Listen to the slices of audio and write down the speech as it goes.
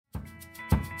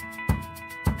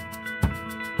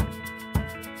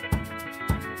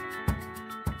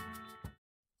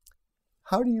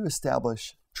How do you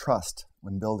establish trust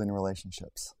when building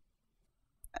relationships?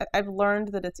 I've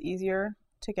learned that it's easier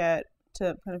to get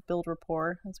to kind of build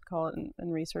rapport, as we call it in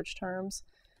research terms,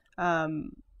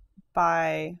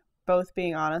 by both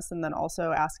being honest and then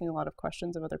also asking a lot of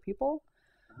questions of other people.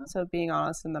 So being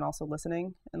honest and then also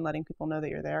listening and letting people know that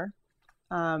you're there.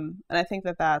 And I think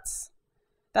that that's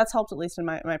helped, at least in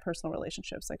my personal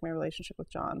relationships, like my relationship with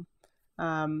John,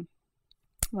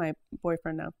 my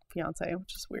boyfriend, now fiance,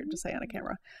 which is weird to say on a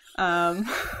camera.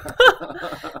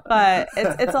 But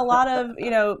it's a lot of,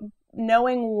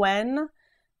 knowing when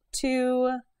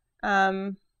to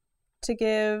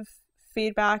give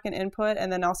feedback and input, and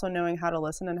then also knowing how to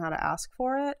listen and how to ask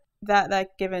for it. That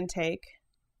give and take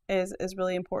is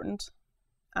really important.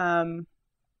 I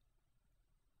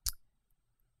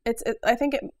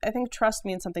think trust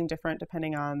means something different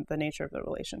depending on the nature of the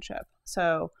relationship.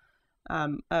 So,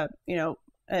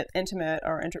 an intimate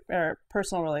or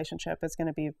personal relationship is going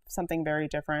to be something very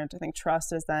different. I think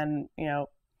trust is then,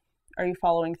 are you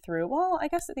following through? Well, I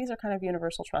guess that these are kind of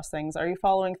universal trust things. Are you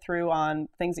following through on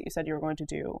things that you said you were going to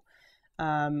do?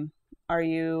 Are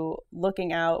you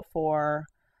looking out for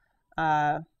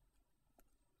the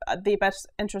best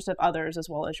interest of others as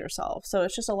well as yourself? So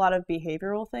it's just a lot of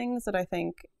behavioral things that I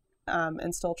think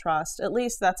instill trust. At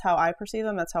least that's how I perceive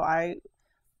them. That's how I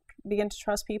begin to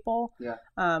trust people. Yeah.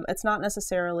 It's not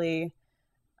necessarily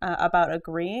about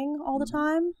agreeing all the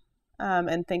time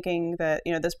and thinking that,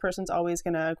 this person's always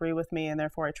going to agree with me and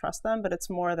therefore I trust them. But it's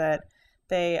more that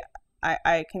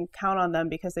I can count on them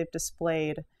because they've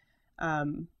displayed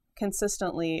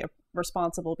consistently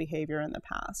responsible behavior in the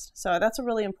past. So that's a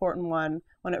really important one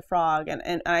when at Frog.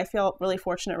 And I feel really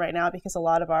fortunate right now because a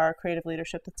lot of our creative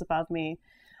leadership that's above me,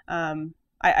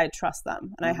 I trust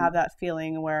them. And I have that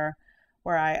feeling where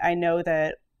I know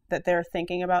that they're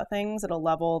thinking about things at a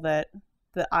level that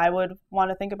I would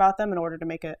want to think about them in order to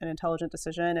make an intelligent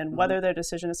decision. And whether their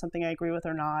decision is something I agree with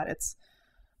or not, it's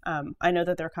I know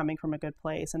that they're coming from a good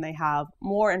place and they have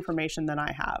more information than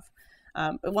I have.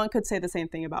 One could say the same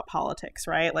thing about politics,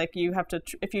 right? Like you have to,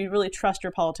 if you really trust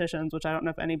your politicians, which I don't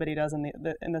know if anybody does in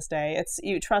this day, it's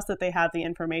you trust that they have the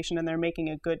information and they're making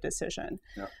a good decision,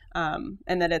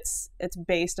 and that it's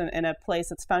based in a place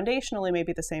that's foundationally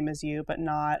maybe the same as you, but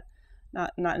not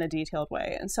in a detailed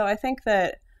way. And so I think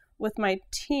that with my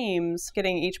teams,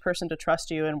 getting each person to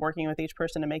trust you and working with each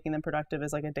person and making them productive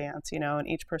is like a dance, and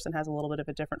each person has a little bit of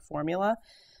a different formula.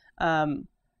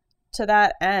 To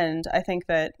that end, I think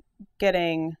that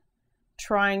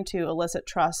trying to elicit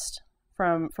trust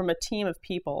from a team of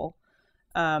people,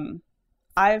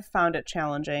 I've found it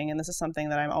challenging, and this is something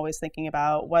that I'm always thinking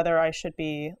about, whether I should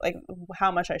be, like, how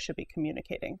much I should be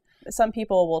communicating. Some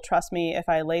people will trust me if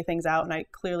I lay things out and I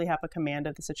clearly have a command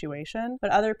of the situation,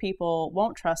 but other people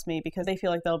won't trust me because they feel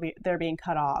like they're being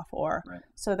cut off, or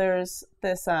so there's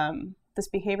this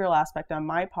behavioral aspect on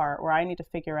my part where I need to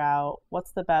figure out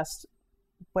what's the best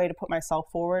way to put myself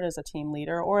forward as a team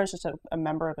leader or as just a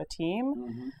member of a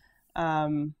team,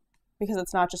 because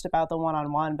it's not just about the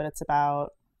one-on-one, but it's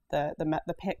about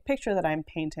the picture that I'm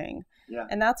painting.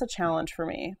 And that's a challenge for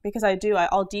me because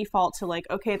I'll default to like,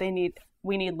 okay,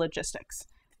 we need logistics,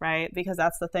 right? Because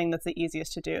that's the thing that's the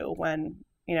easiest to do when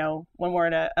we're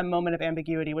in a moment of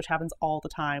ambiguity, which happens all the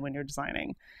time when you're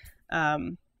designing.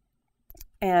 And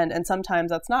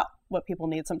sometimes that's not what people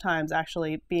need. Sometimes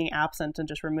actually being absent and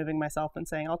just removing myself and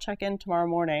saying, I'll check in tomorrow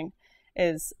morning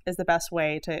is the best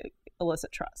way to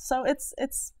elicit trust. So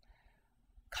it's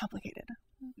complicated.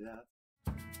 Yeah.